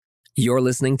You're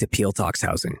listening to Peel Talks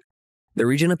Housing, the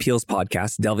Region Appeals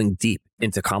podcast delving deep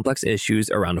into complex issues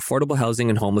around affordable housing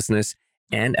and homelessness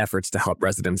and efforts to help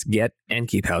residents get and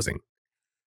keep housing.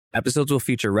 Episodes will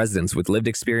feature residents with lived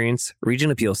experience, Region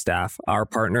Appeals staff, our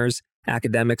partners,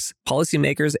 academics,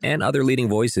 policymakers, and other leading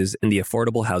voices in the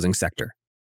affordable housing sector.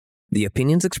 The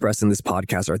opinions expressed in this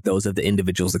podcast are those of the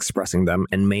individuals expressing them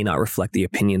and may not reflect the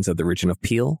opinions of the Region of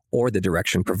Peel or the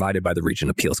direction provided by the Region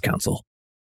Appeals Council.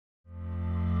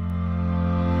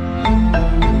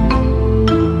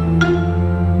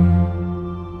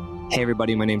 Hey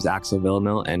everybody, my name is Axel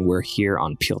Villamil and we're here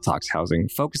on Peel Talks Housing,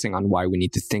 focusing on why we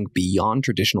need to think beyond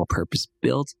traditional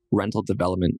purpose-built rental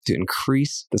development to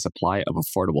increase the supply of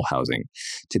affordable housing.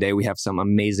 Today we have some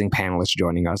amazing panelists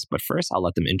joining us, but first I'll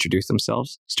let them introduce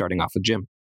themselves, starting off with Jim.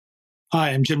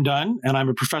 Hi, I'm Jim Dunn, and I'm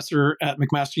a professor at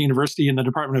McMaster University in the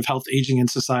Department of Health, Aging, and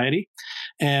Society.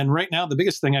 And right now, the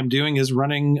biggest thing I'm doing is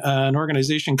running an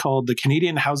organization called the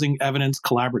Canadian Housing Evidence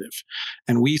Collaborative.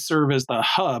 And we serve as the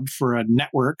hub for a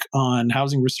network on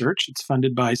housing research. It's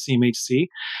funded by CMHC.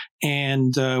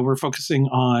 And we're focusing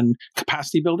on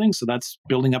capacity building. So that's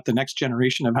building up the next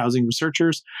generation of housing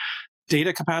researchers,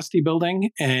 data capacity building,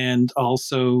 and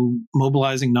also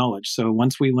mobilizing knowledge. So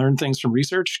once we learn things from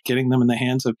research, getting them in the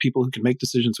hands of people who can make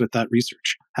decisions with that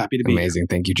research. Happy to be Amazing. Here.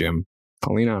 Thank you, Jim.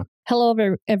 Paulina. Hello,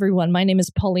 everyone. My name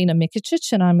is Paulina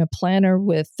Mikicic, and I'm a planner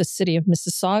with the City of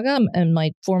Mississauga, and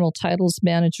my formal title is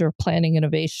Manager of Planning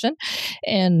Innovation.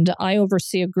 And I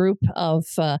oversee a group of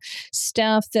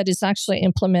staff that is actually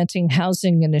implementing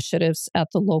housing initiatives at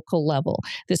the local level.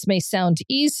 This may sound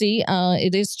easy.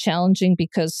 It is challenging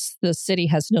because the city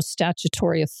has no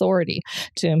statutory authority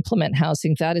to implement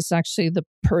housing. That is actually the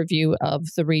purview of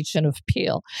the Region of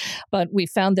Peel. But we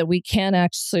found that we can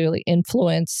actually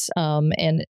influence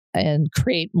and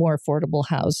create more affordable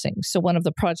housing. So one of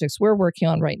the projects we're working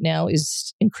on right now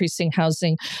is increasing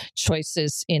housing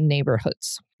choices in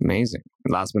neighborhoods. Amazing.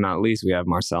 Last but not least, we have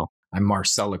Marcel. I'm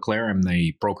Marcel Leclerc. I'm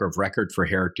the broker of record for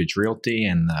Heritage Realty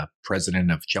and the president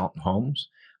of Chelton Homes.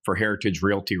 For Heritage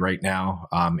Realty right now,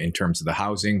 in terms of the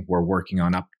housing, we're working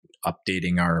on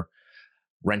updating our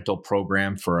rental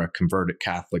program for a converted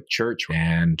Catholic church.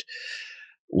 And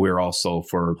we're also,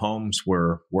 for homes,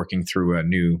 we're working through a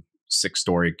new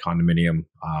 6-story condominium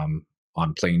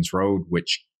on Plains Road,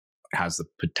 which has the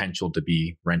potential to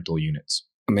be rental units.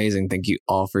 Amazing. Thank you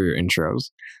all for your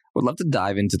intros. Would love to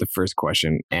dive into the first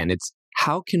question, and it's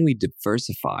how can we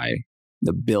diversify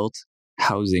the built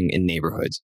housing in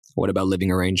neighborhoods? What about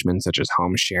living arrangements such as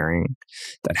home sharing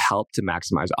that help to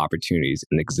maximize opportunities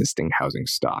in existing housing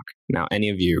stock? Now, any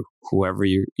of you, whoever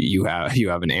you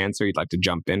have an answer, you'd like to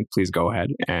jump in, please go ahead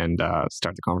and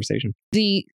start the conversation.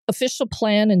 The official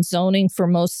plan and zoning for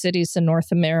most cities in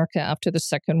North America after the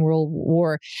Second World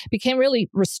War became really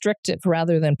restrictive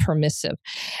rather than permissive.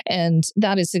 And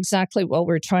that is exactly what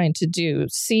we're trying to do.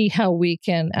 See how we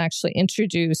can actually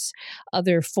introduce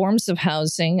other forms of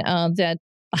housing that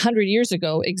 100 years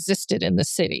ago existed in the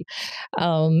city.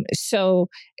 So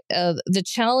the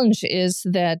challenge is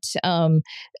that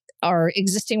our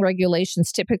existing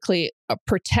regulations typically are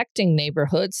protecting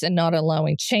neighborhoods and not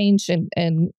allowing change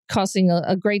and causing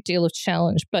a great deal of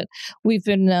challenge. But we've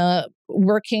been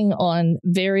working on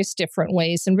various different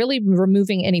ways and really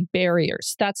removing any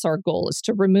barriers. That's our goal, is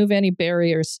to remove any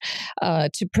barriers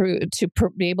to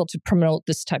be able to promote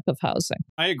this type of housing.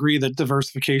 I agree that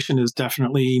diversification is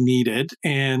definitely needed.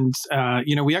 And,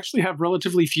 we actually have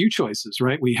relatively few choices,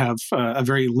 right? We have a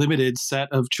very limited set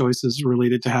of choices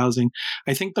related to housing.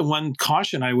 I think the one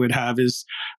caution I would have is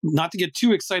not to get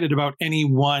too excited about any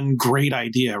one great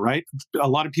idea, right? A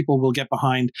lot of people will get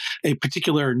behind a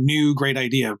particular new great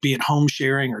idea, be it home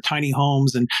sharing or tiny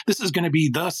homes, and this is going to be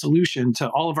the solution to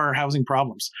all of our housing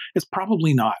problems. It's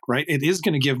probably not, right? It is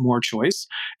going to give more choice,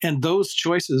 and those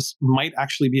choices might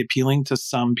actually be appealing to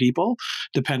some people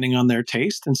depending on their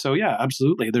taste. And so, yeah,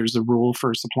 absolutely, there's a rule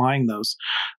for supplying those.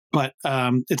 But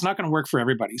it's not going to work for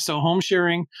everybody. So home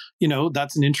sharing,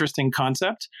 that's an interesting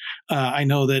concept. I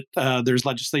know that there's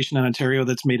legislation in Ontario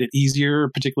that's made it easier,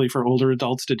 particularly for older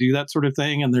adults, to do that sort of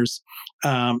thing. And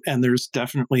there's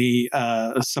definitely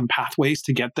some pathways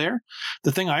to get there.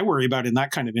 The thing I worry about in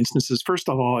that kind of instance is, first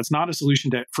of all, it's not a solution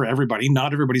for everybody.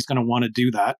 Not everybody's going to want to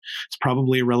do that. It's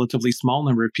probably a relatively small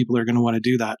number of people are going to want to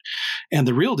do that. And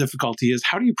the real difficulty is,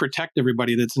 how do you protect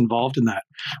everybody that's involved in that?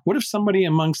 What if somebody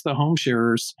amongst the home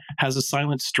sharers has a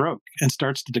silent stroke and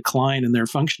starts to decline in their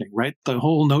functioning, right? The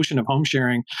whole notion of home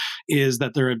sharing is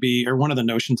that there would be, or one of the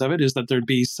notions of it is that there'd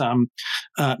be some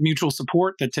mutual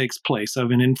support that takes place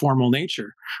of an informal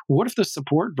nature. What if the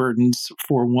support burdens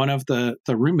for one of the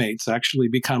roommates actually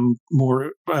become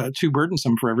more too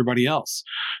burdensome for everybody else?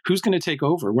 Who's going to take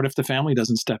over? What if the family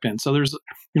doesn't step in? So there's,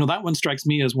 that one strikes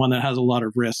me as one that has a lot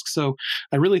of risk. So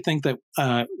I really think that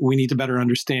we need to better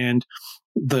understand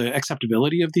the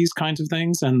acceptability of these kinds of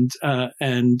things, and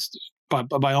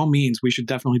by all means, we should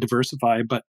definitely diversify.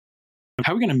 But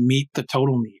how are we going to meet the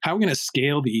total need? How are we going to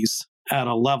scale these at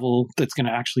a level that's going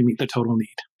to actually meet the total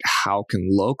need? How can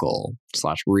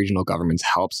local/regional governments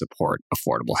help support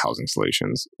affordable housing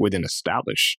solutions within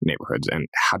established neighborhoods? And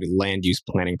how do land use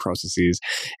planning processes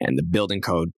and the building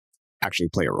code actually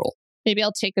play a role? Maybe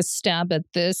I'll take a stab at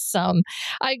this.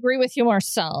 I agree with you,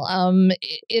 Marcel.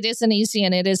 It isn't easy,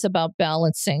 and it is about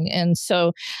balancing. And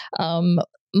so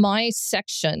my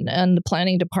section and the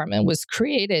planning department was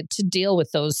created to deal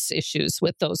with those issues,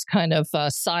 with those kind of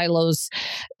silos,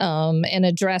 and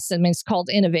address them. It's called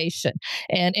innovation.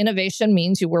 And innovation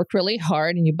means you work really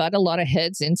hard and you butt a lot of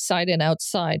heads inside and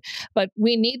outside. But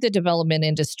we need the development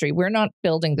industry. We're not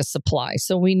building the supply.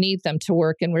 So we need them to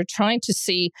work. And we're trying to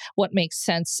see what makes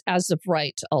sense as of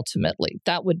right, ultimately.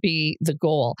 That would be the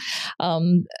goal.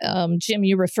 Jim,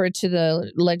 you referred to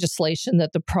the legislation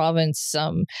that the province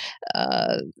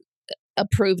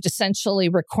approved, essentially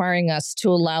requiring us to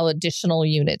allow additional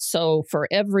units. So for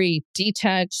every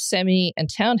detached, semi, and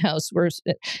townhouse, we're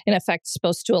in effect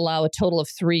supposed to allow a total of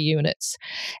 3 units.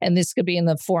 And this could be in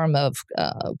the form of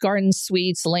garden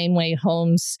suites, laneway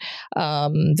homes,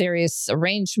 various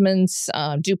arrangements,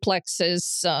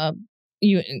 duplexes,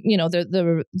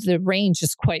 the range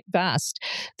is quite vast.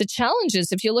 The challenge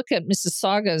is, if you look at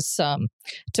Mississauga's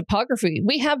topography,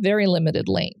 we have very limited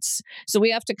lanes. So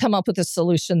we have to come up with a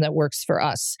solution that works for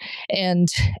us. And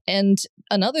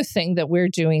another thing that we're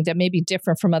doing that may be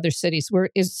different from other cities,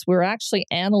 we're actually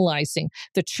analyzing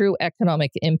the true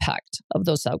economic impact of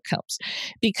those outcomes.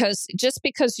 Because just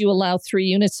because you allow 3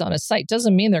 units on a site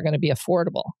doesn't mean they're going to be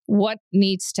affordable. What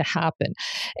needs to happen?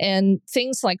 And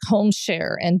things like home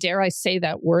share, and dare I say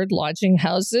that word, lodging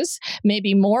houses, may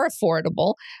be more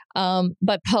affordable,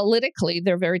 but politically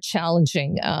they're very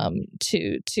challenging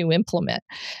to implement.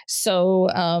 So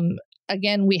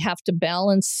again, we have to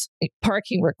balance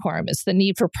parking requirements, the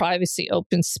need for privacy,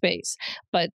 open space,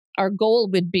 but our goal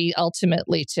would be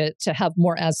ultimately to have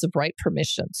more as of right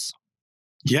permissions.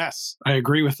 Yes, I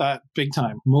agree with that big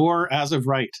time. More as of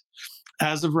right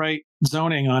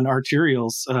zoning on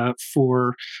arterials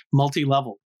for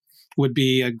multi-level would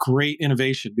be a great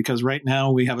innovation, because right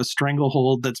now we have a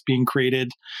stranglehold that's being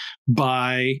created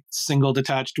by single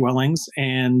detached dwellings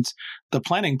and the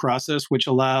planning process, which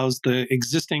allows the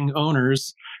existing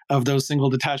owners of those single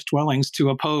detached dwellings to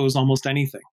oppose almost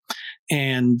anything.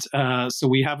 And so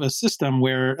we have a system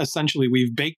where essentially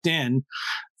we've baked in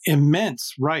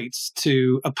immense rights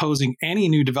to opposing any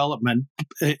new development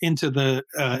into the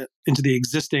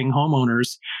existing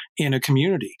homeowners in a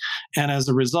community. And as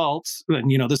a result,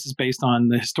 this is based on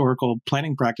the historical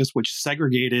planning practice, which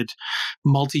segregated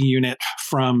multi-unit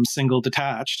from single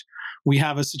detached. We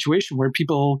have a situation where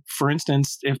people, for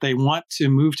instance, if they want to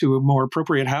move to a more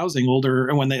appropriate housing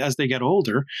as they get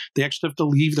older, they actually have to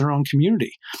leave their own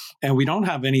community. And we don't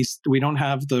have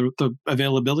the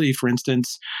availability, for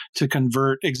instance, to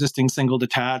convert existing single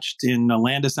detached in a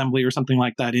land assembly or something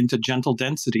like that into gentle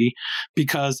density,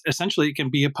 because essentially it can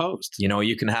be opposed.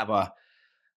 You can have a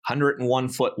 101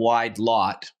 foot wide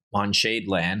lot on shade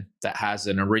land that has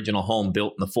an original home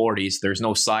built in the 40s. There's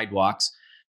no sidewalks.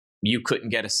 You couldn't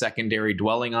get a secondary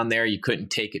dwelling on there. You couldn't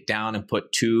take it down and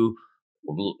put 2.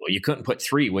 You couldn't put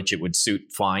 3, which it would suit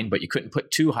fine, but you couldn't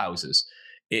put 2 houses.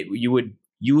 You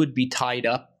would be tied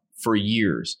up for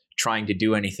years trying to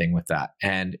do anything with that,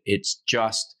 and it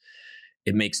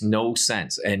makes no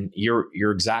sense. And you're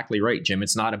exactly right, Jim.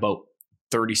 It's not about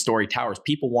 30-story towers.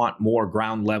 People want more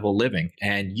ground level living,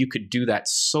 and you could do that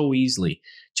so easily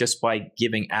just by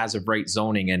giving as of right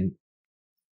zoning. And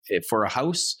for a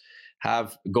house,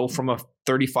 go from a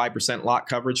 35% lot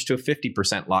coverage to a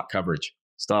 50% lot coverage.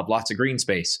 Still have lots of green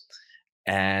space.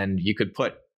 And you could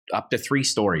put up to 3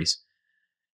 stories.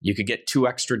 You could get 2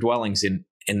 extra dwellings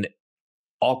in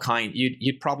all kind.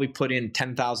 You'd probably put in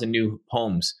 10,000 new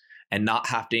homes and not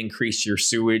have to increase your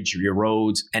sewage, your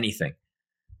roads, anything.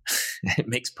 It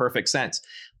makes perfect sense,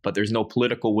 but there's no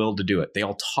political will to do it. They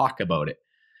all talk about it.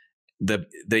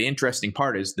 The interesting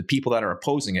part is the people that are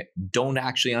opposing it don't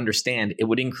actually understand it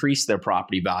would increase their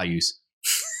property values.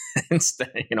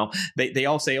 Instead, they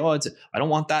all say, "Oh, I don't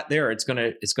want that there. It's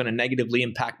gonna negatively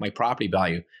impact my property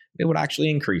value." It would actually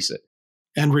increase it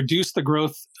and reduce the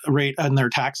growth rate on their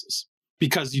taxes,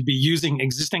 because you'd be using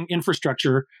existing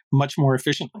infrastructure much more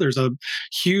efficiently. There's a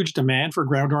huge demand for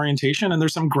ground orientation, and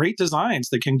there's some great designs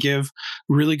that can give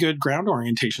really good ground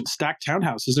orientation. Stacked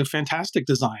townhouse is a fantastic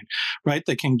design, right?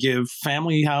 That can give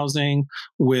family housing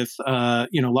with,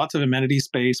 lots of amenity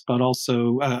space, but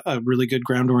also a really good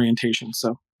ground orientation.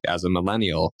 So, as a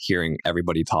millennial, hearing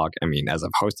everybody talk, as I've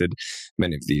hosted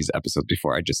many of these episodes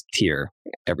before, I just tear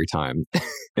every time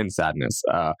in sadness.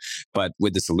 But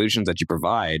with the solutions that you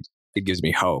provide, it gives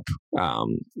me hope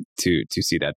to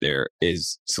see that there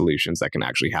is solutions that can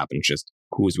actually happen. Just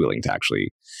who's willing to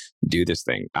actually do this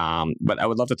thing. But I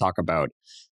would love to talk about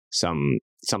something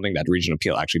that Regional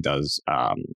Appeal actually does,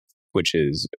 which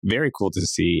is very cool to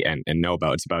see and know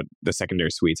about. It's about the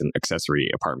secondary suites and accessory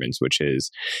apartments, which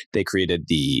is they created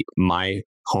the My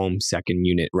Home Second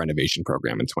Unit Renovation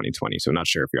Program in 2020. So I'm not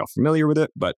sure if you're all familiar with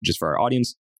it, but just for our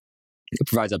audience, it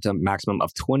provides up to a maximum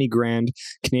of 20 grand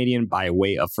Canadian by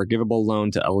way of forgivable loan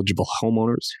to eligible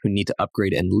homeowners who need to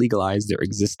upgrade and legalize their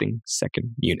existing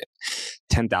second unit.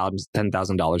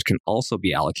 $10,000 can also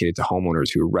be allocated to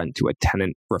homeowners who rent to a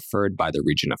tenant referred by the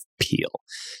Region of Peel.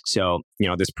 So,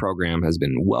 this program has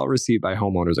been well received by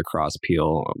homeowners across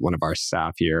Peel. One of our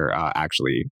staff here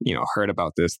actually, heard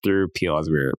about this through Peel as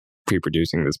we were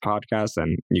pre-producing this podcast,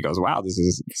 and he goes, "Wow, this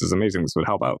is amazing. This would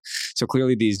help out." So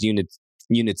clearly, these units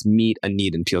meet a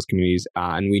need in Peel's communities,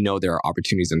 and we know there are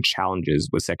opportunities and challenges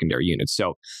with secondary units.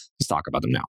 So let's talk about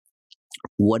them now.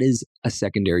 What is a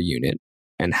secondary unit,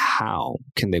 and how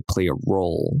can they play a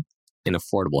role in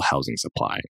affordable housing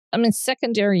supply?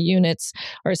 Secondary units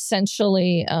are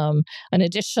essentially an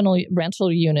additional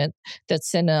rental unit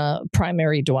that's in a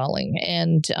primary dwelling,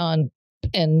 and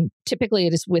typically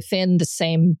it is within the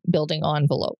same building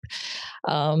envelope.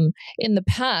 In the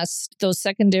past, those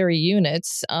secondary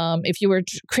units, if you were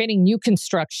creating new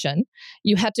construction,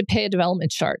 you had to pay a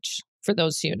development charge for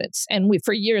those units. And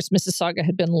for years, Mississauga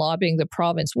had been lobbying the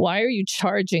province. Why are you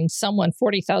charging someone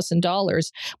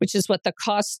 $40,000, which is what the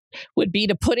cost would be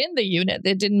to put in the unit?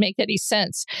 It didn't make any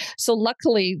sense. So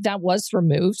luckily, that was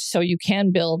removed. So you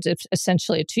can build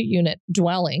essentially a 2-unit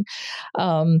dwelling.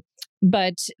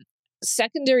 But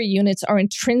secondary units are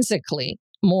intrinsically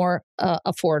more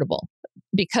affordable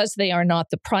because they are not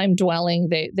the prime dwelling.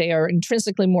 They are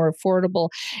intrinsically more affordable,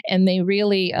 and they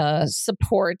really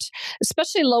support,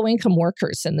 especially low-income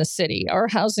workers in the city. Our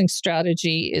housing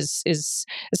strategy is as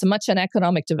much an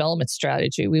economic development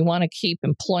strategy. We want to keep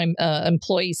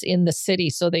employees in the city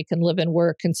so they can live and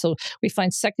work, and so we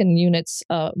find second units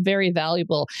very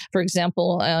valuable. For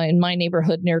example, in my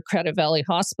neighborhood near Credit Valley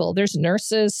Hospital, there's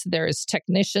nurses, there's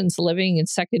technicians living in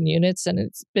second units, and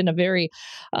it's been a very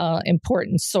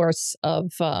important source of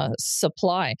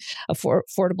supply,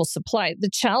 affordable supply. The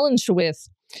challenge with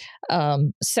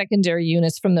secondary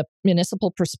units from the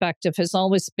municipal perspective has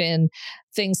always been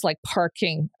things like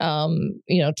parking,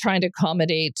 trying to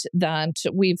accommodate that.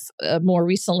 We've more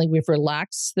recently, we've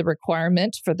relaxed the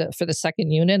requirement for the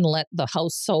second unit and let the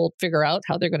household figure out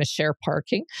how they're going to share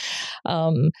parking.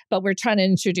 But we're trying to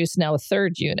introduce now a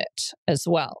third unit as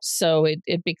well. So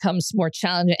it becomes more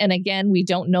challenging. And again, we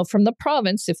don't know from the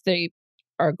province if they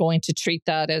are going to treat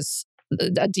that as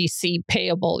a DC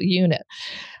payable unit.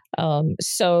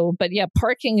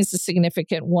 Parking is a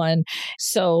significant one.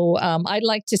 So I'd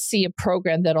like to see a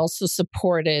program that also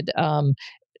supported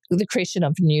the creation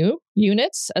of new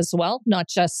units as well, not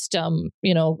just,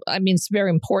 it's very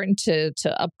important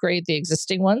to upgrade the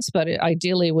existing ones, but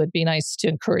ideally it would be nice to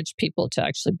encourage people to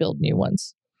actually build new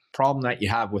ones. Problem that you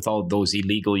have with all those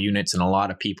illegal units and a lot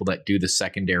of people that do the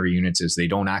secondary units is they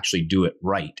don't actually do it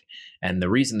right. And the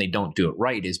reason they don't do it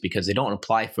right is because they don't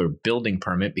apply for a building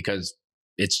permit, because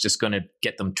it's just going to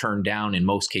get them turned down in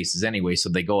most cases anyway. So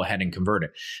they go ahead and convert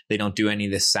it. They don't do any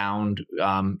of the sound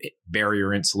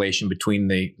barrier insulation between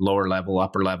the lower level,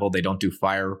 upper level. They don't do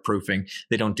fireproofing.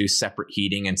 They don't do separate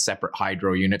heating and separate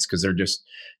hydro units because they're just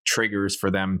triggers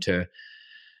for them to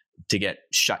get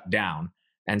shut down.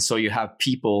 And so you have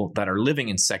people that are living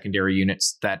in secondary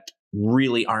units that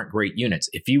really aren't great units.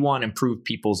 If you want to improve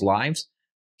people's lives,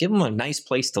 give them a nice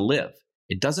place to live.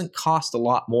 It doesn't cost a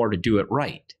lot more to do it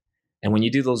right. And when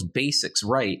you do those basics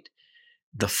right,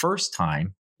 the first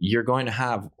time, you're going to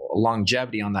have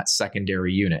longevity on that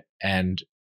secondary unit, and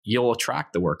you'll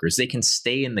attract the workers. They can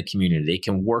stay in the community. They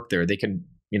can work there. They can,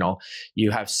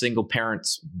 you have single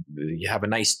parents. You have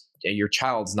your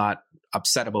child's not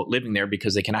upset about living there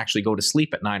because they can actually go to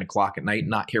sleep at 9:00 at night and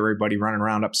not hear everybody running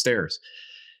around upstairs.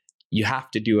 You have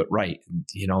to do it right.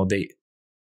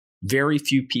 very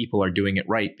few people are doing it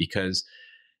right because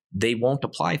they won't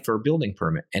apply for a building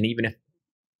permit. And even if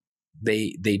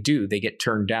they do, they get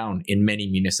turned down in many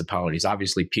municipalities.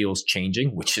 Obviously, Peel's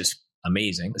changing, which is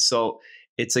amazing. So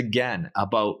it's again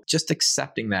about just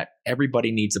accepting that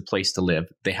everybody needs a place to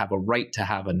live. They have a right to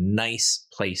have a nice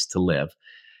place to live,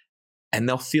 and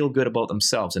they'll feel good about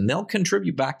themselves, and they'll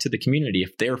contribute back to the community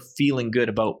if they're feeling good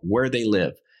about where they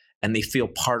live and they feel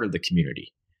part of the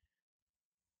community.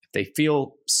 If they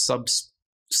feel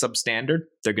substandard,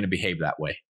 they're going to behave that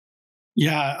way.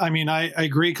 Yeah, I mean, I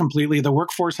agree completely. The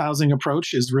workforce housing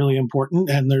approach is really important,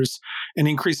 and there's an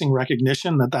increasing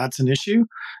recognition that that's an issue.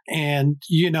 And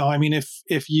I mean,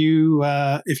 if you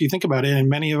think about it, in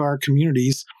many of our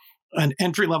communities, an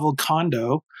entry level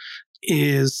condo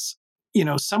is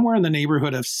somewhere in the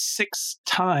neighborhood of 6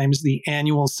 times the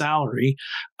annual salary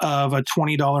of a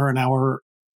 $20 an hour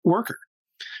worker.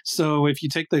 So if you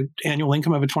take the annual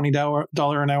income of a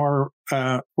 $20 an hour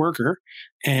worker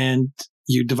and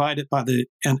you divide it by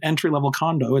an entry-level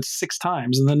condo, it's 6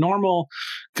 times. And the normal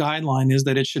guideline is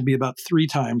that it should be about 3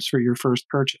 times for your first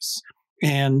purchase.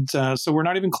 And so we're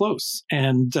not even close.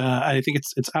 And I think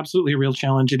it's absolutely a real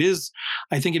challenge.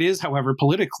 I think it is, however,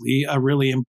 politically a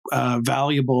really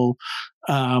valuable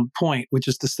point, which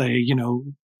is to say,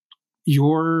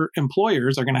 your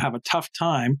employers are going to have a tough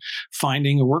time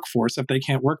finding a workforce if they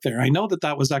can't work there. I know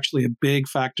that was actually a big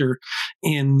factor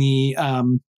in the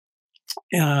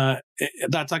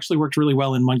that's actually worked really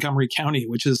well in Montgomery County,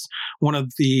 which is one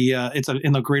of the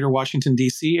in the greater Washington,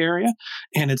 D.C. area.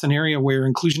 And it's an area where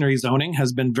inclusionary zoning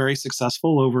has been very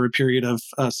successful over a period of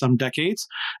some decades.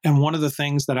 And one of the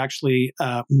things that actually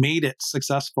made it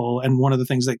successful, and one of the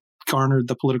things that garnered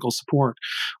the political support,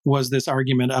 was this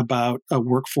argument about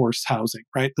workforce housing,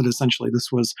 right? That essentially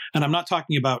this was, and I'm not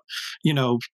talking about,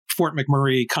 Fort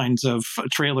McMurray kinds of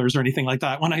trailers or anything like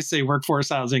that. When I say workforce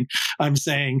housing, I'm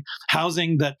saying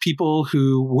housing that people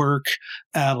who work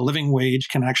at a living wage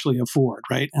can actually afford,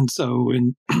 right? And so,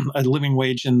 in a living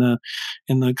wage in the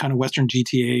kind of Western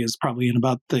GTA is probably in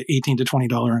about the $18 to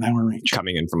 $20 an hour range.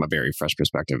 Coming in from a very fresh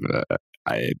perspective,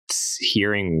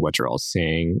 hearing what you're all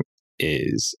saying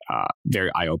is very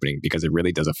eye-opening, because it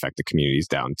really does affect the communities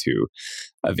down to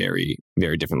a very,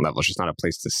 very different level. It's just not a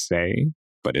place to stay,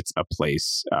 but it's a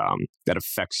place that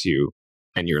affects you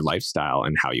and your lifestyle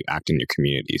and how you act in your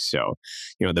community. So,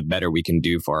 the better we can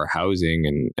do for our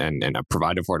housing and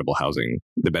provide affordable housing,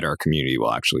 the better our community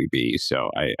will actually be. So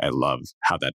I love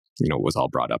how that, was all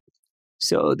brought up.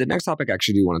 So the next topic I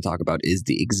actually do want to talk about is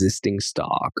the existing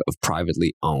stock of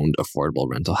privately owned affordable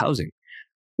rental housing.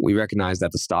 We recognize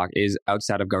that the stock is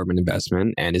outside of government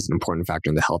investment and is an important factor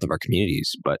in the health of our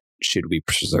communities, but should we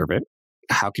preserve it?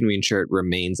 How can we ensure it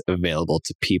remains available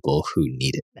to people who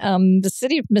need it? The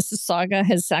city of Mississauga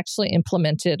has actually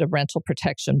implemented a rental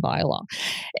protection bylaw.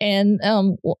 And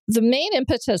the main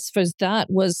impetus for that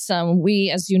was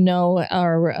we, as you know,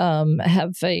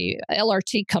 have a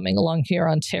LRT coming along here,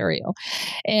 Ontario.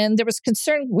 And there was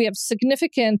concern, we have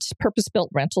significant purpose-built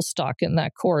rental stock in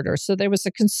that corridor. So there was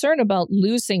a concern about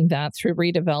losing that through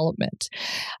redevelopment.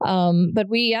 But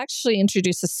we actually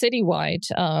introduced a citywide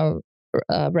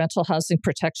rental housing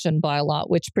protection bylaw,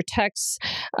 which protects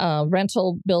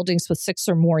rental buildings with 6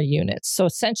 or more units. So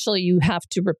essentially, you have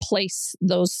to replace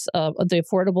those the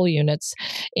affordable units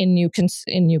in new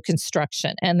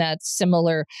construction, and that's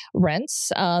similar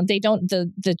rents. They don't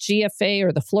the GFA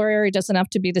or the floor area doesn't have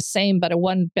to be the same, but a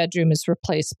 1-bedroom is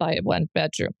replaced by a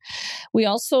 1-bedroom. We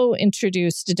also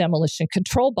introduced a demolition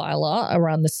control bylaw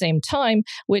around the same time,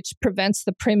 which prevents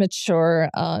the premature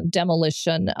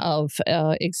demolition of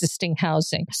existing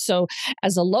housing. So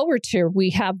as a lower tier,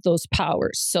 we have those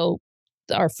powers. So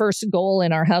our first goal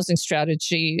in our housing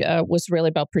strategy was really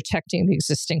about protecting the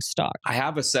existing stock. I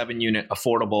have a 7-unit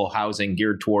affordable housing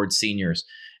geared towards seniors,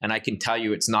 and I can tell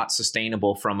you it's not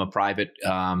sustainable from a private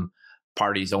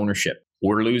party's ownership.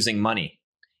 We're losing money.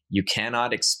 You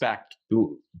cannot expect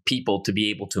people to be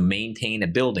able to maintain a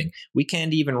building. We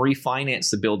can't even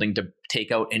refinance the building to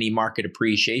take out any market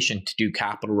appreciation to do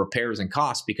capital repairs and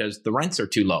costs because the rents are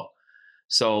too low.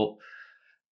 So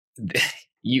the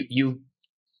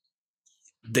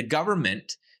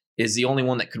government is the only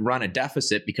one that could run a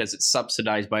deficit because it's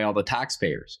subsidized by all the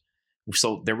taxpayers.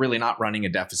 So they're really not running a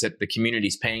deficit. The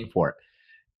community's paying for it.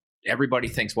 Everybody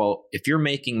thinks, well, if you're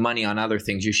making money on other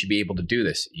things, you should be able to do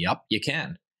this. Yep, you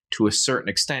can, to a certain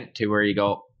extent, to where you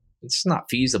go, it's not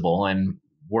feasible and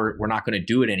we're not going to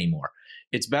do it anymore.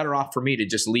 It's better off for me to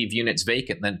just leave units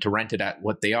vacant than to rent it at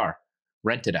what they are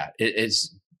rented at.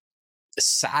 It's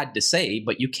sad to say,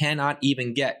 but you cannot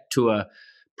even get to a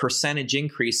percentage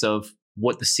increase of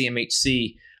what the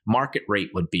CMHC market rate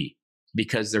would be.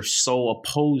 because they're so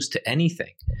opposed to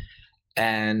anything.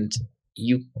 And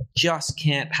you just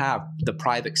can't have the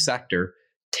private sector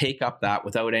take up that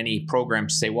without any program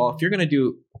to say, well, if you're going to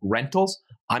do rentals,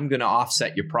 I'm going to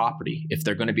offset your property. If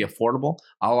they're going to be affordable,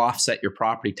 I'll offset your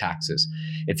property taxes.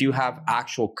 If you have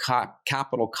actual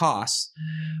capital costs,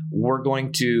 we're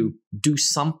going to do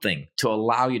something to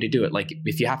allow you to do it. Like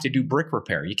if you have to do brick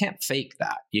repair, you can't fake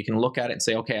that. You can look at it and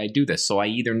say, okay, I do this. So I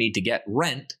either need to get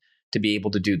rent to be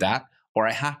able to do that, or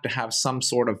I have to have some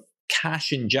sort of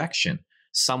cash injection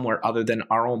somewhere other than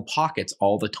our own pockets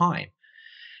all the time.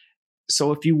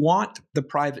 So if you want the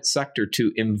private sector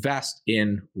to invest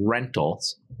in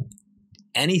rentals,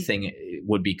 anything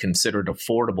would be considered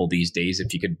affordable these days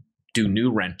if you could do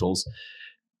new rentals,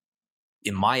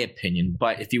 in my opinion.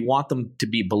 But if you want them to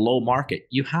be below market,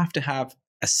 you have to have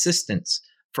assistance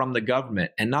from the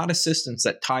government, and not assistance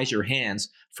that ties your hands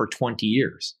for 20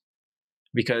 years,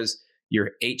 because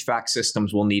your HVAC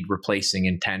systems will need replacing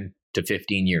in 10 to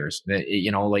 15 years.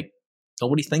 Like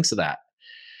nobody thinks of that.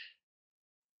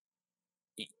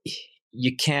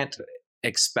 You can't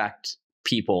expect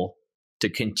people to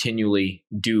continually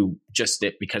do just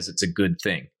it because it's a good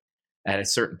thing. At a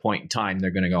certain point in time, they're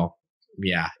going to go,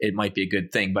 yeah, it might be a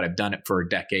good thing, but I've done it for a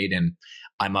decade and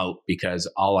I'm out because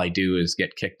all I do is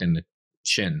get kicked in the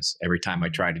shins every time I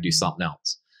try to do something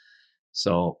else.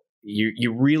 So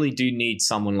you really do need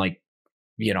someone like,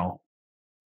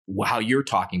 how you're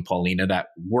talking, Paulina, that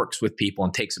works with people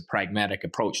and takes a pragmatic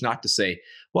approach, not to say,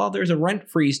 well, there's a rent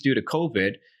freeze due to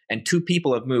COVID and 2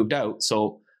 people have moved out,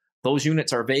 so those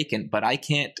units are vacant, but I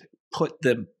can't put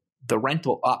the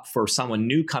rental up for someone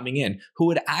new coming in who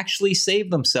would actually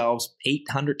save themselves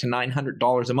 $800 to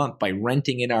 $900 a month by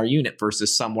renting in our unit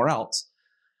versus somewhere else.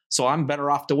 So I'm better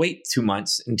off to wait 2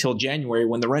 months until January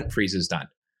when the rent freeze is done.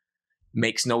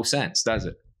 Makes no sense, does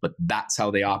it? But that's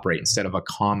how they operate instead of a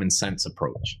common sense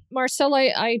approach. Marcel,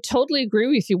 I totally agree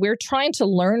with you. We're trying to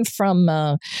learn from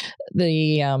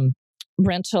the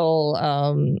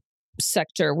rental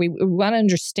sector. We want to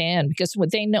understand, because what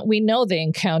we know they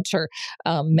encounter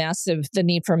the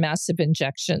need for massive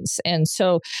injections. And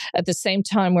so at the same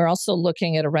time, we're also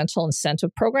looking at a rental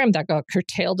incentive program that got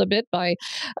curtailed a bit by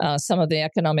some of the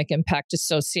economic impact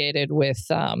associated with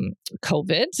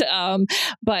COVID.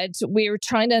 But we're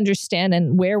trying to understand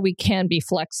and where we can be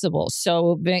flexible.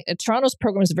 So Toronto's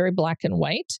program is very black and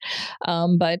white.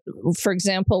 But for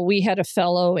example, we had a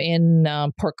fellow in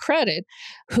Port Credit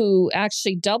who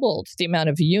actually doubled the amount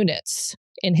of units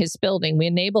in his building. We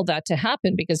enabled that to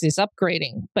happen because he's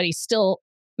upgrading, but he's still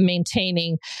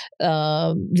maintaining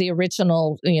the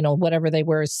original, whatever they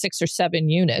were, 6 or 7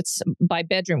 units by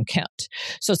bedroom count.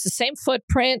 So it's the same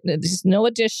footprint. There's no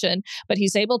addition, but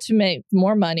he's able to make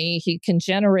more money. He can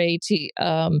generate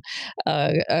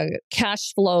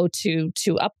cash flow to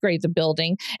upgrade the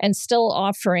building and still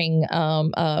offering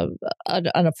an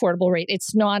affordable rate.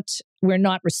 We're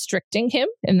not restricting him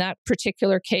in that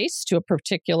particular case to a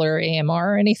particular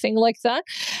AMR or anything like that,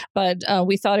 but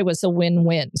we thought it was a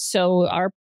win-win. So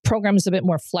our program is a bit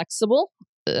more flexible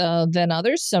than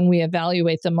others, and we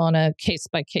evaluate them on a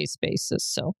case-by-case basis.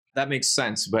 So that makes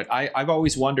sense, but I've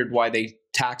always wondered why they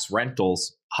tax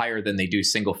rentals higher than they do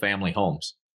single-family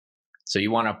homes. So you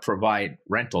want to provide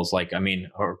rentals,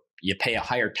 or you pay a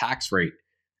higher tax rate.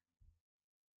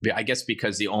 I guess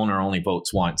because the owner only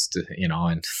votes once,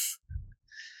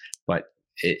 but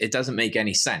it doesn't make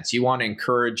any sense. You want to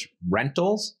encourage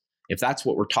rentals, if that's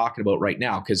what we're talking about right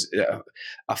now, because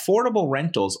affordable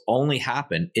rentals only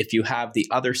happen if you have the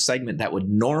other segment that would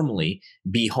normally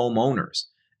be homeowners.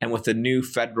 And with the new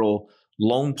federal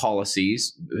loan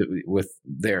policies, with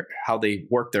how they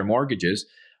work their mortgages,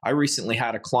 I recently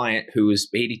had a client who was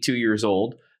 82 years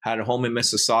old, had a home in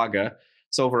Mississauga.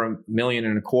 It's over $1.25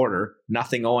 million,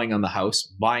 nothing owing on the house,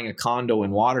 buying a condo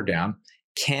in Waterdown,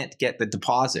 can't get the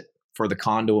deposit for the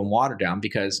condo in Waterdown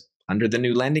because under the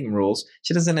new lending rules,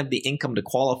 she doesn't have the income to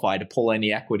qualify to pull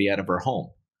any equity out of her home.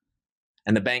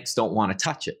 And the banks don't want to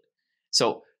touch it.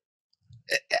 So,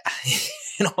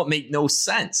 it made no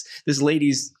sense. This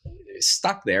lady's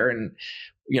stuck there, and,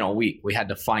 we had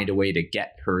to find a way to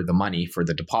get her the money for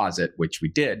the deposit, which we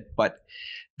did. But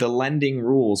the lending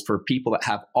rules for people that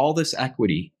have all this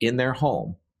equity in their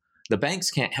home, the banks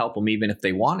can't help them even if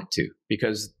they wanted to,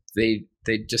 because they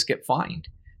just get fined.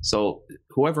 So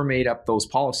whoever made up those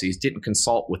policies didn't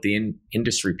consult with the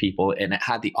industry people, and it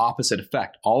had the opposite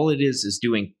effect. All it is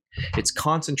doing, it's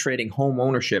concentrating home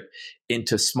ownership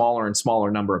into smaller and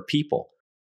smaller number of people.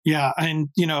 Yeah, and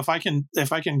if I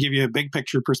can give you a big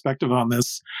picture perspective on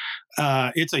this,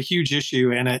 it's a huge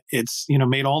issue, and it's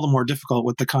made all the more difficult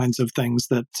with the kinds of things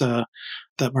that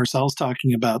Marcel's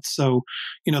talking about. So,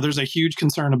 there's a huge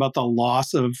concern about the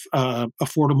loss of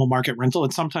affordable market rental.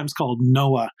 It's sometimes called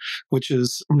NOAA, which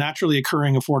is naturally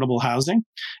occurring affordable housing,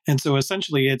 and so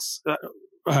essentially it's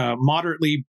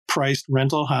moderately priced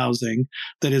rental housing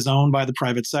that is owned by the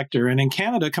private sector. And in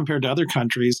Canada, compared to other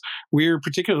countries, we're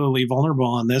particularly vulnerable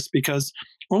on this because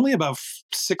only about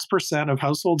 6% of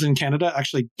households in Canada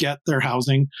actually get their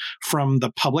housing from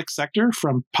the public sector,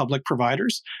 from public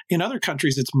providers. In other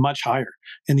countries, it's much higher.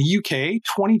 In the UK,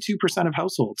 22% of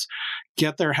households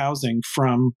get their housing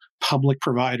from public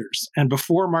providers. And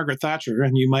before Margaret Thatcher,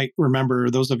 and you might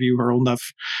remember, those of you who are old enough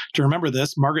to remember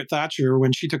this, Margaret Thatcher,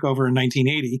 when she took over in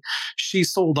 1980, she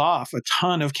sold off a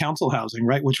ton of council housing,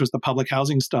 right, which was the public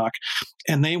housing stock.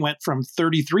 And they went from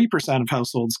 33% of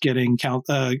households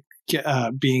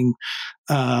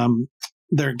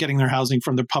they're getting their housing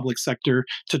from the public sector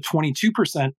to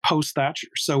 22% post Thatcher.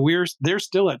 So they're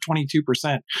still at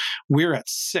 22%. We're at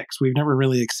 6%. We've never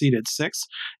really exceeded 6%.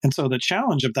 And so the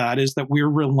challenge of that is that we're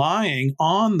relying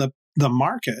on the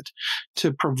market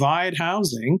to provide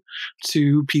housing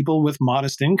to people with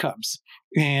modest incomes.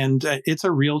 And it's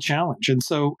a real challenge. And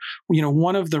so,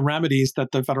 one of the remedies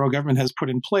that the federal government has put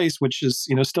in place, which is,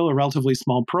 still a relatively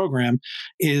small program,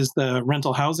 is the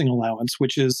rental housing allowance,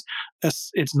 which is,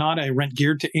 it's not a rent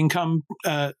geared to income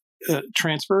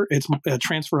transfer. It's a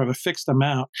transfer of a fixed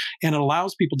amount, and it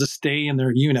allows people to stay in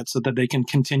their units so that they can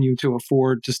continue to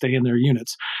afford to stay in their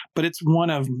units. But it's one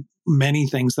of many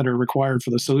things that are required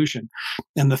for the solution.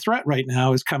 And the threat right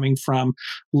now is coming from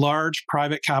large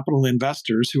private capital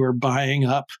investors who are buying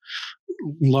up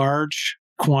large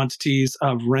quantities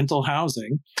of rental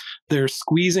housing. They're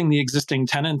squeezing the existing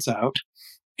tenants out,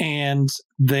 and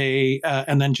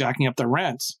and then jacking up their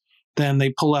rents. Then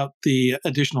they pull out the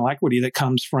additional equity that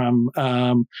comes from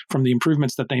the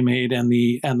improvements that they made and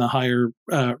the higher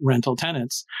rental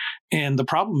tenants. And the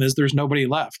problem is there's nobody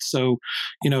left. So,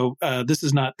 this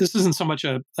isn't so much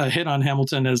a hit on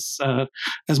Hamilton as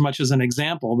much as an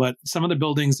example. But some of the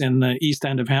buildings in the east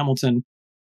end of Hamilton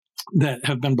that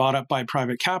have been bought up by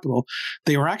private capital,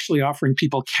 they were actually offering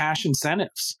people cash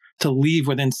incentives to leave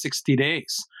within 60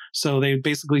 days. So they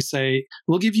basically say,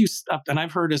 we'll give you up, and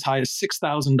I've heard as high as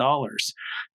 $6,000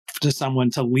 to someone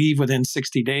to leave within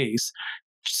 60 days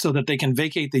so that they can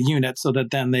vacate the unit so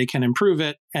that then they can improve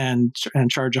it and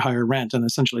charge a higher rent. And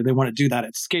essentially they want to do that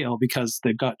at scale because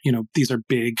they've got, these are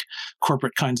big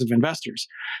corporate kinds of investors.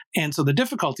 And so the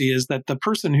difficulty is that the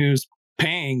person who's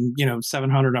paying,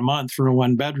 $700 a month for a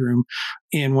one bedroom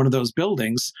in one of those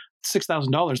buildings,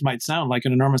 $6,000 might sound like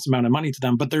an enormous amount of money to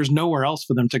them, but there's nowhere else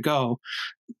for them to go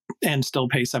and still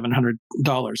pay $700.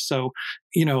 So,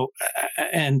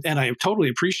 and I totally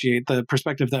appreciate the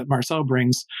perspective that Marcel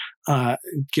brings,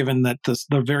 given that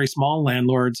the very small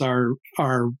landlords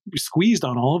are squeezed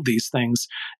on all of these things.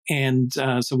 And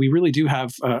so we really do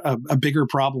have a bigger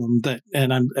problem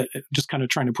and I'm just kind of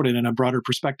trying to put it in a broader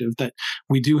perspective, that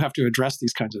we do have to address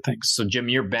these kinds of things. So Jim,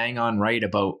 you're bang on right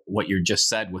about what you just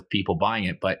said with people buying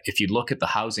it. But if you look at the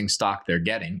housing stock they're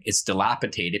getting, it's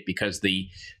dilapidated because the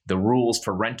rules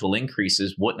for rental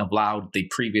increases wouldn't have allowed the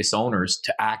previous owners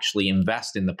to actually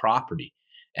invest in the property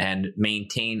and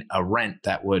maintain a rent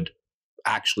that would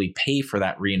actually pay for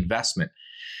that reinvestment.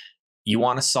 You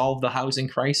want to solve the housing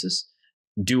crisis?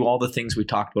 Do all the things we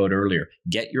talked about earlier.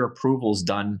 Get your approvals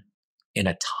done in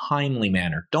a timely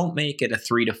manner. Don't make it a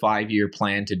 3 to 5 year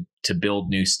plan to build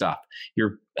new stuff.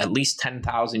 You're at least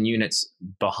 10,000 units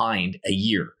behind a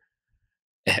year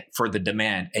for the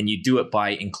demand, and you do it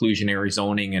by inclusionary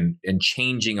zoning and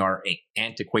changing our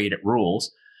antiquated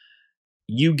rules.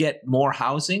 You get more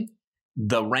housing,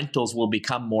 the rentals will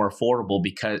become more affordable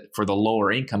because for the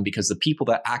lower income, because the people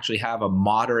that actually have a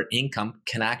moderate income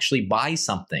can actually buy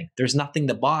something. There's nothing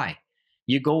to buy.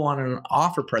 You go on an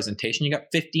offer presentation, you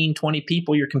got 15, 20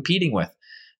 people you're competing with.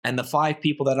 And the 5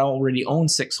 people that already own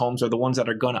 6 homes are the ones that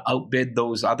are going to outbid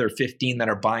those other 15 that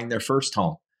are buying their first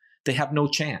home. They have no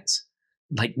chance.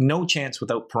 Like no chance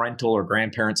without parental or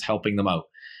grandparents helping them out.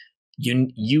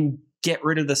 You get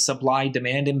rid of the supply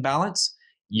demand imbalance,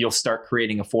 you'll start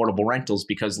creating affordable rentals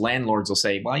because landlords will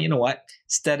say, well, you know what?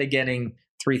 Instead of getting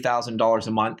 $3,000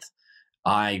 a month,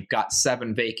 I've got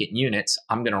 7 vacant units.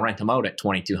 I'm going to rent them out at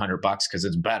 $2,200 because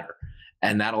it's better.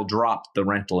 And that'll drop the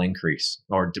rental increase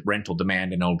or rental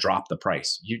demand, and it'll drop the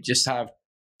price. You just have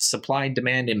supply and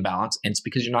demand imbalance, and it's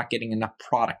because you're not getting enough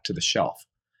product to the shelf,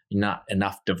 not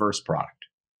enough diverse product.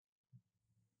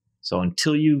 So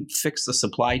until you fix the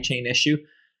supply chain issue,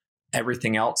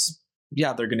 everything else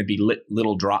yeah, they're going to be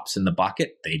little drops in the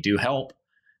bucket. They do help,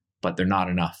 but they're not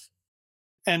enough.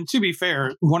 And to be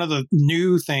fair, one of the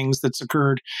new things that's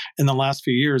occurred in the last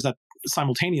few years that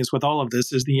simultaneous with all of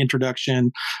this is the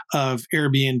introduction of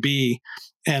Airbnb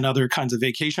and other kinds of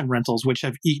vacation rentals, which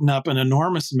have eaten up an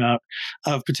enormous amount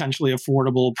of potentially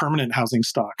affordable permanent housing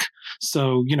stock.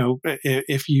 So,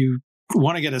 if you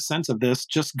want to get a sense of this,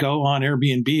 just go on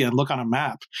Airbnb and look on a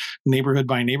map, neighborhood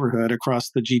by neighborhood across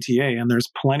the GTA. And there's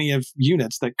plenty of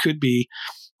units that could be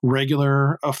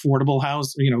regular, affordable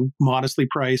house, modestly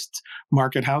priced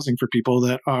market housing for people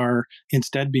that are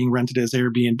instead being rented as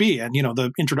Airbnb. And,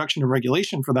 the introduction of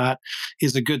regulation for that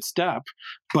is a good step.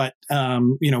 But,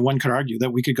 one could argue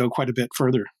that we could go quite a bit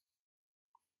further.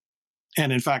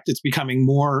 And in fact, it's becoming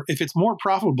if it's more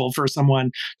profitable for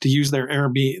someone to use their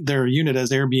unit as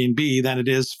Airbnb than it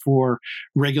is for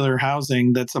regular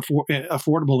housing that's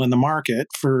affordable in the market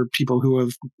for people who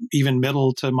have even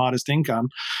middle to modest income,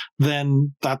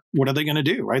 then what are they going to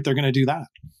do, right? They're going to do that.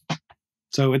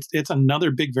 So it's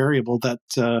another big variable that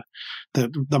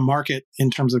the market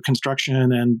in terms of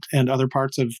construction and other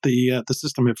parts of the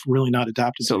system have really not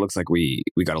adapted. So it looks like we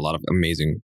got a lot of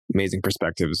amazing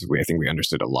perspectives. I think we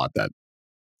understood a lot that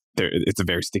it's a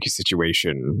very sticky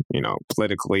situation,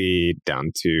 politically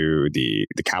down to the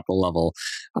capital level.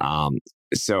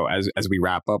 So as we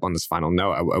wrap up on this final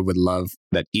note, I would love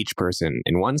that each person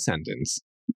in one sentence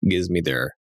gives me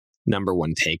their number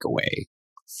one takeaway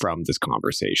from this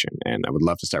conversation. And I would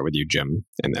love to start with you, Jim,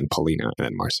 and then Paulina, and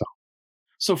then Marcel.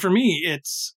 So for me,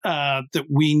 it's that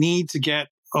we need to get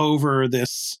over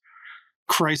this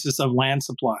crisis of land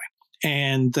supply,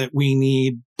 and that we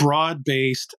need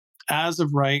broad-based, as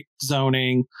of right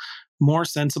zoning, more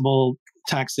sensible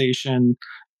taxation,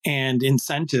 and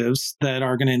incentives that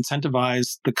are going to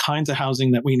incentivize the kinds of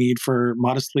housing that we need for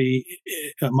modest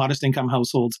income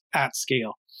households at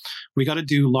scale. We got to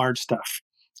do large stuff.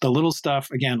 The little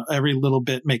stuff, again, every little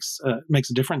bit makes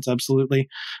a difference, absolutely.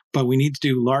 But we need to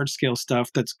do large scale stuff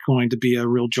that's going to be a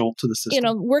real jolt to the system.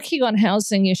 Working on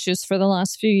housing issues for the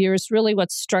last few years, really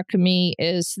what struck me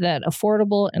is that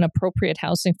affordable and appropriate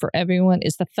housing for everyone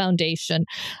is the foundation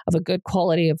of a good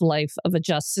quality of life, of a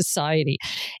just society.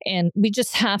 And we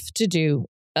just have to do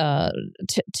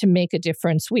to make a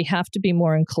difference. We have to be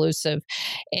more inclusive,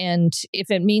 and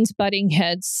if it means butting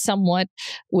heads somewhat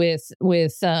with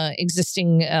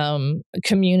existing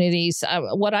communities,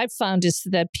 what I've found is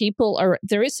that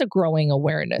there is a growing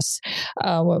awareness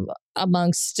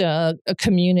amongst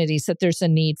communities that there's a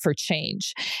need for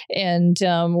change. And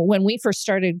when we first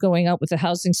started going out with the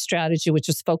housing strategy, which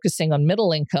was focusing on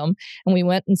middle income, and we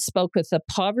went and spoke with a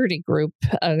poverty group,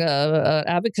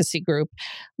 advocacy group,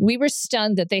 we were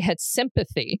stunned that they had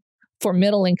sympathy for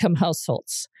middle income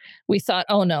households. We thought,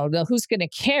 oh no, who's going to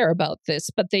care about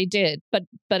this? But they did. But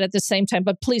at the same time,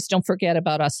 but please don't forget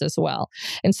about us as well.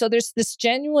 And so there's this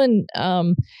genuine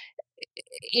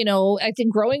I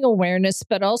think growing awareness,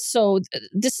 but also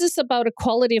this is about a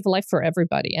quality of life for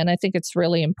everybody. And I think it's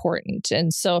really important.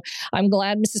 And so I'm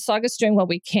glad Mississauga is doing what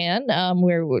we can.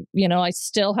 I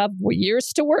still have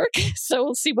years to work, so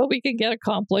we'll see what we can get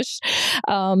accomplished.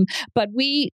 But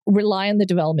we rely on the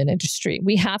development industry.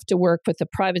 We have to work with the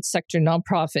private sector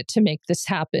nonprofit to make this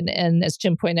happen. And as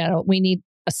Jim pointed out, we need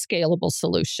a scalable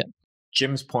solution.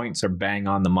 Jim's points are bang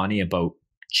on the money about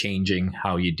changing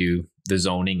how you do the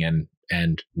zoning,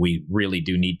 and we really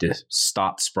do need to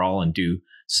stop sprawl and do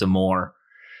some more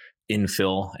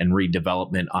infill and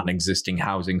redevelopment on existing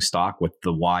housing stock with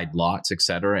the wide lots, et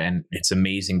cetera. And it's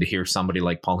amazing to hear somebody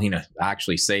like Paulina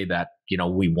actually say that,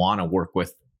 we want to work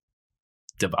with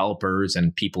developers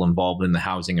and people involved in the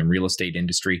housing and real estate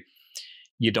industry.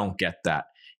 You don't get that.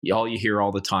 All you hear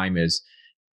all the time is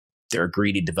they're a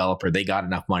greedy developer. They got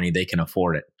enough money. They can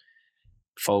afford it.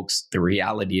 Folks, the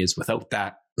reality is without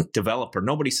that developer,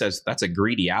 nobody says that's a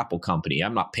greedy Apple company.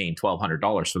 I'm not paying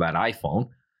 $1,200 for that iPhone.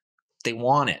 They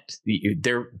want it.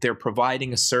 They're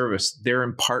providing a service. They're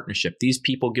in partnership. These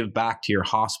people give back to your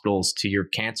hospitals, to your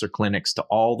cancer clinics, to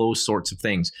all those sorts of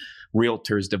things.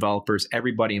 Realtors, developers,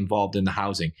 everybody involved in the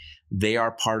housing. They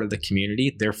are part of the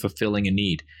community. They're fulfilling a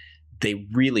need. They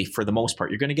really, for the most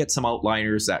part, you're going to get some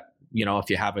outliers that, if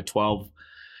you have a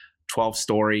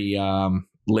 12-story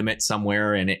limit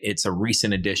somewhere and it's a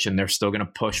recent addition, they're still going to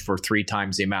push for 3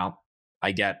 times the amount.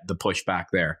 I get the pushback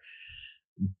there.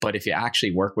 But if you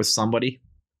actually work with somebody,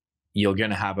 you're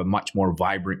going to have a much more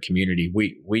vibrant community.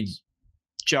 We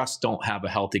just don't have a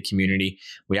healthy community.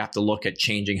 We have to look at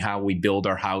changing how we build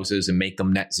our houses and make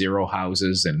them net zero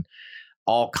houses and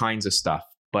all kinds of stuff.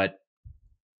 But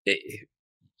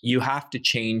you have to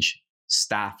change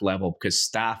staff level, because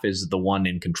staff is the one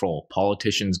in control.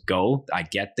 Politicians go, I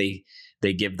get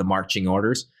they give the marching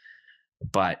orders,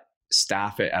 but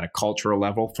staff at a cultural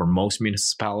level for most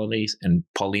municipalities, and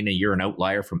Paulina, you're an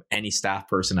outlier from any staff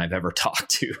person I've ever talked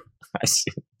to.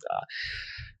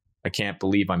 I can't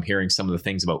believe I'm hearing some of the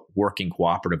things about working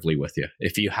cooperatively with you.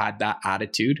 If you had that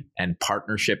attitude and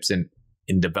partnerships in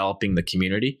developing the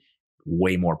community,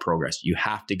 way more progress. You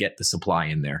have to get the supply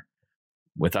in there.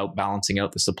 Without balancing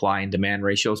out the supply and demand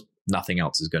ratios, nothing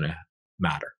else is going to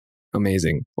matter.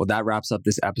 Amazing. Well, that wraps up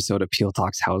this episode of Peel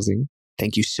Talks Housing.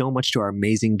 Thank you so much to our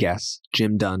amazing guests,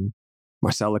 Jim Dunn,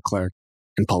 Marcel Leclerc,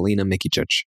 and Paulina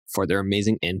Mikicic, for their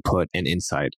amazing input and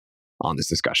insight on this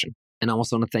discussion. And I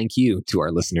also want to thank you to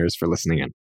our listeners for listening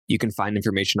in. You can find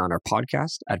information on our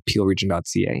podcast at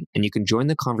peelregion.ca, and you can join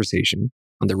the conversation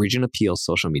on the Region of Peel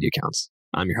social media accounts.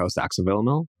 I'm your host, Axel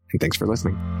Villamil, and thanks for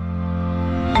listening.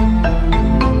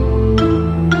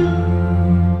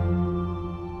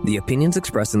 The opinions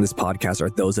expressed in this podcast are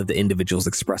those of the individuals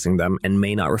expressing them and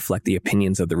may not reflect the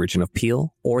opinions of the Region of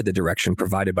Peel or the direction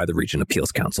provided by the Region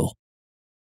Appeals Council.